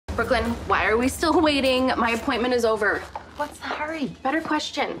Brooklyn, why are we still waiting? My appointment is over. What's the hurry? Better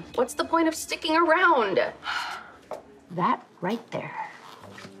question. What's the point of sticking around? That right there.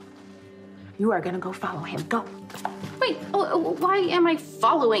 You are gonna go follow him. Go. Wait, why am I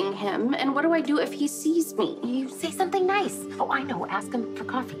following him? And what do I do if he sees me? You say something nice. Oh, I know. Ask him for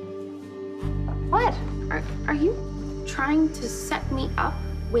coffee. What? Are you trying to set me up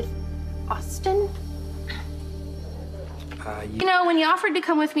with Austin? You know, when you offered to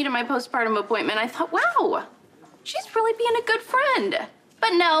come with me to my postpartum appointment, I thought, wow, she's really being a good friend.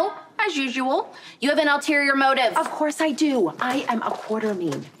 But no, as usual, you have an ulterior motive. Of course I do. I am a quarter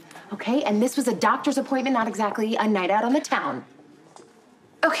mean, okay? And this was a doctor's appointment, not exactly a night out on the town.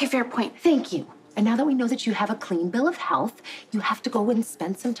 Okay, fair point. Thank you. And now that we know that you have a clean bill of health, you have to go and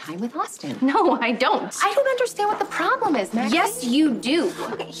spend some time with Austin. No, I don't. I don't understand what the problem is, Maggie. Yes, you do.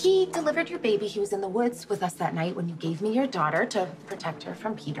 Okay, he delivered your baby. He was in the woods with us that night when you gave me your daughter to protect her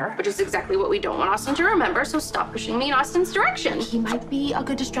from Peter. Which is exactly what we don't want Austin to remember, so stop pushing me in Austin's direction. He might be a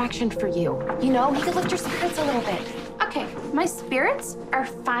good distraction for you. You know, he could lift your spirits a little bit. Okay, my spirits are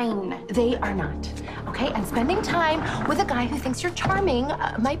fine. They are not, okay? And spending time with a guy who thinks you're charming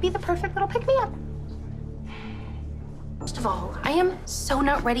might be the perfect little pick-me-up. First of all, I am so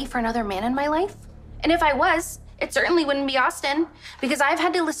not ready for another man in my life. And if I was, it certainly wouldn't be Austin, because I've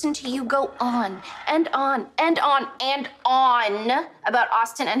had to listen to you go on and on and on and on about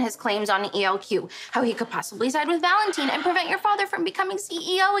Austin and his claims on ELQ, how he could possibly side with Valentine and prevent your father from becoming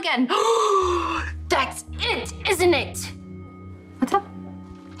CEO again. That's it, isn't it? What's up?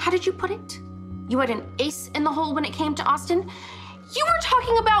 How did you put it? You had an ace in the hole when it came to Austin? You were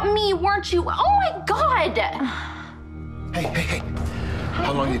talking about me, weren't you? Oh my God! Hey.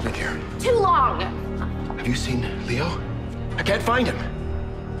 How long have you been here? Too long. Have you seen Leo? I can't find him.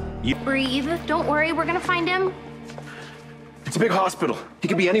 Breathe. Don't worry, we're gonna find him. It's a big hospital. He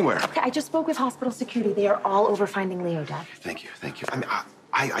could be anywhere. Okay, I just spoke with hospital security. They are all over finding Leo, Dad. Thank you. I mean,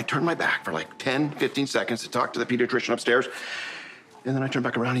 I turned my back for like 10, 15 seconds to talk to the pediatrician upstairs, and then I turned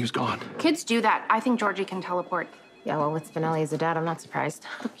back around and he was gone. Kids do that. I think Georgie can teleport. Yeah, well, with Spinelli as a dad, I'm not surprised.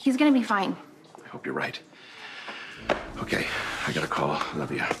 Look, he's gonna be fine. I hope you're right. Okay, I got a call.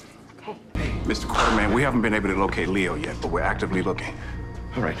 Love you. Okay. Hey, Mr. Quarterman, we haven't been able to locate Leo yet, but we're actively looking.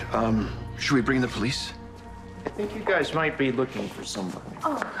 All right, should we bring the police? I think you guys might be looking for somebody.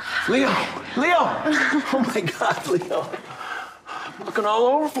 Leo! Oh my God, Leo. I'm looking all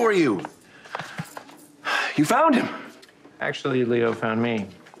over for you. You found him. Actually, Leo found me.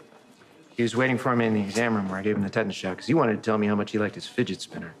 He was waiting for me in the exam room where I gave him the tetanus shot because he wanted to tell me how much he liked his fidget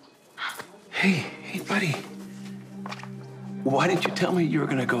spinner. Hey, buddy. Why didn't you tell me you were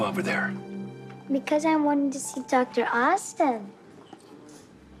gonna go over there? Because I wanted to see Dr. Austin.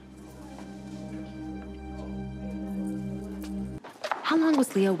 How long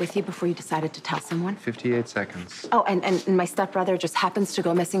was Leo with you before you decided to tell someone? 58 seconds. Oh, and my stepbrother just happens to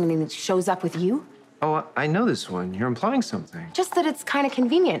go missing and he shows up with you? Oh, I know this one. You're implying something. Just that it's kind of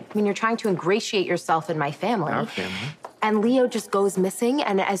convenient. I mean, you're trying to ingratiate yourself in my family. Our family. And Leo just goes missing,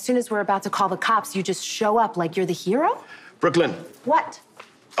 and as soon as we're about to call the cops, you just show up like you're the hero? Brook Lynn. What?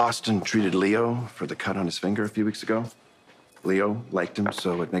 Austin treated Leo for the cut on his finger a few weeks ago. Leo liked him,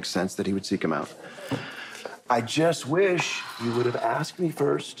 so it makes sense that he would seek him out. I just wish you would have asked me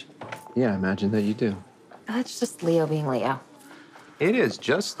first. Yeah, I imagine that you do. That's just Leo being Leo. It is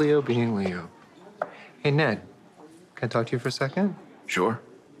just Leo being Leo. Hey, Ned, can I talk to you for a second? Sure.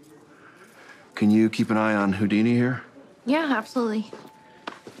 Can you keep an eye on Houdini here? Yeah, absolutely.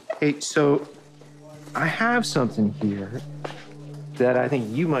 Hey, so I have something here that I think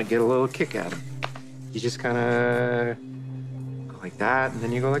you might get a little kick out of. You just kind of go like that, and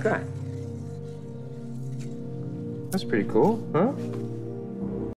then you go like that. That's pretty cool, huh?